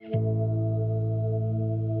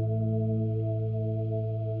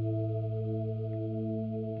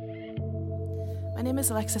My name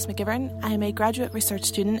is Alexis McGivern. I'm a graduate research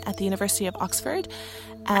student at the University of Oxford,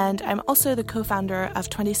 and I'm also the co-founder of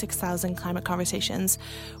 26,000 Climate Conversations,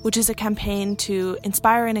 which is a campaign to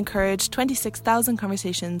inspire and encourage 26,000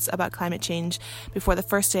 conversations about climate change before the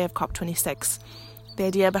first day of COP26. The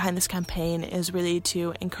idea behind this campaign is really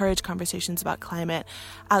to encourage conversations about climate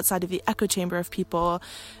outside of the echo chamber of people,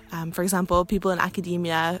 for example, people in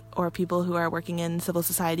academia or people who are working in civil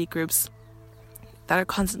society groups that are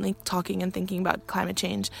constantly talking and thinking about climate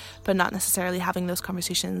change, but not necessarily having those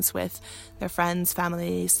conversations with their friends,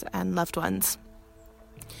 families, and loved ones.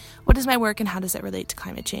 What is my work and how does it relate to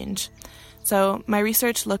climate change? So my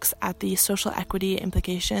research looks at the social equity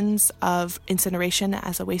implications of incineration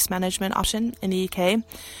as a waste management option in the UK,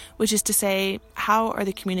 which is to say, how are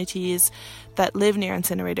the communities that live near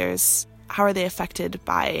incinerators, how are they affected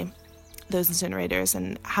by those incinerators,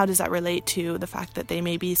 and how does that relate to the fact that they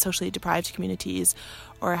may be socially deprived communities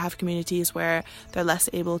or have communities where they're less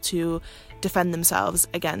able to defend themselves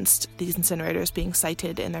against these incinerators being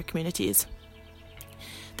sited in their communities.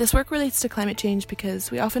 This work relates to climate change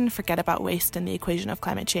because we often forget about waste in the equation of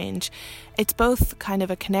climate change. It's both kind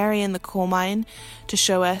of a canary in the coal mine to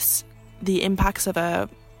show us the impacts of a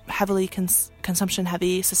heavily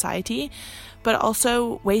consumption-heavy society, but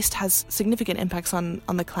also waste has significant impacts on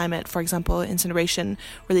the climate. For example, incineration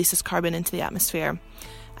releases carbon into the atmosphere.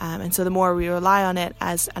 And so the more we rely on it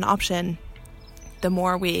as an option, the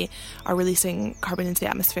more we are releasing carbon into the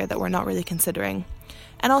atmosphere that we're not really considering.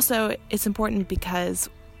 And also, it's important because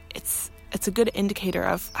it's a good indicator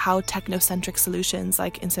of how technocentric solutions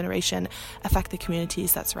like incineration affect the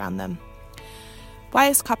communities that surround them. Why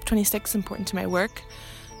is COP26 important to my work?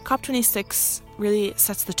 COP26 really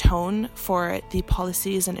sets the tone for the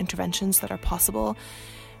policies and interventions that are possible.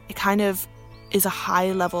 It kind of is a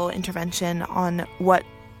high-level intervention on what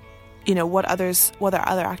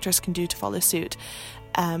other actors can do to follow suit.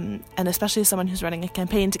 And especially as someone who's running a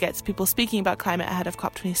campaign to get people speaking about climate ahead of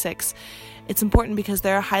COP26, it's important because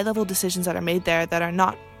there are high-level decisions that are made there that are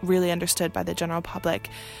not really understood by the general public.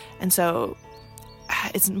 And so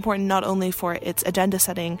it's important not only for its agenda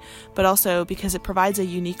setting, but also because it provides a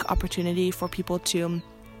unique opportunity for people to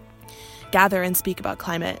gather and speak about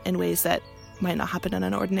climate in ways that might not happen in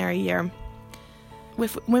an ordinary year.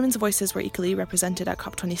 If women's voices were equally represented at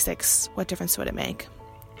COP26, what difference would it make?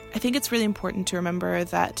 I think it's really important to remember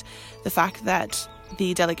that the fact that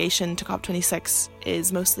the delegation to COP26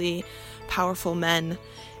 is mostly powerful men,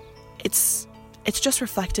 it's just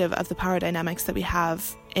reflective of the power dynamics that we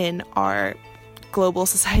have in our global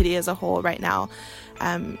society as a whole right now.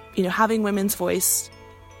 Having women's voices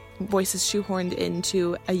shoehorned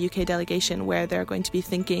into a UK delegation where they're going to be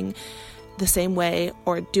thinking the same way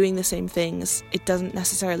or doing the same things, it doesn't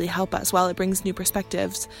necessarily help us. While it brings new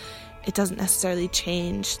perspectives, it doesn't necessarily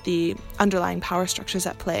change the underlying power structures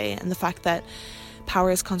at play and the fact that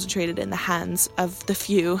power is concentrated in the hands of the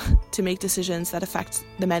few to make decisions that affect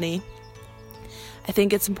the many. I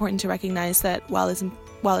think it's important to recognize that while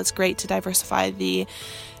it's great to diversify the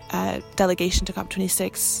delegation to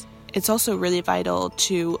COP26, it's also really vital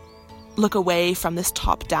to look away from this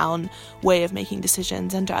top-down way of making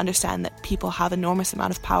decisions and to understand that people have enormous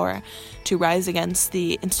amount of power to rise against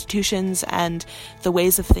the institutions and the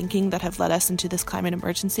ways of thinking that have led us into this climate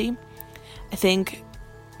emergency. I think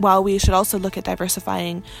while we should also look at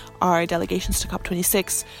diversifying our delegations to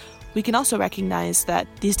COP26, we can also recognize that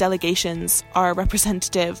these delegations are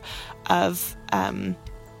representative of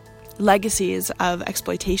legacies of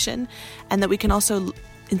exploitation, and that we can also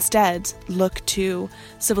instead look to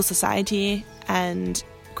civil society and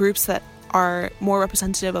groups that are more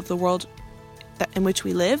representative of the world in which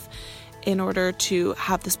we live in order to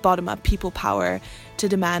have this bottom-up people power to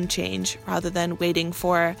demand change rather than waiting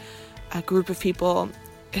for a group of people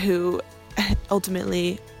who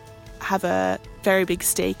ultimately have a very big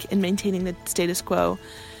stake in maintaining the status quo.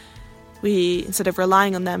 Instead of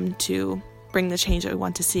relying on them to bring the change that we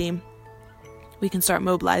want to see, we can start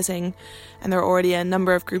mobilizing, and there are already a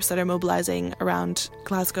number of groups that are mobilizing around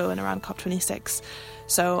Glasgow and around COP26.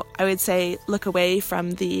 So I would say look away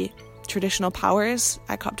from the traditional powers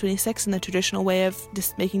at COP26 and the traditional way of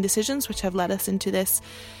making decisions which have led us into this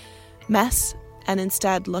mess, and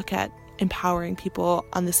instead look at empowering people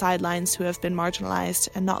on the sidelines who have been marginalized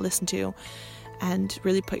and not listened to, and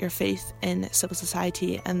really put your faith in civil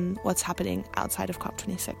society and what's happening outside of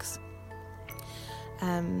COP26.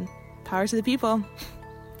 Power to the people.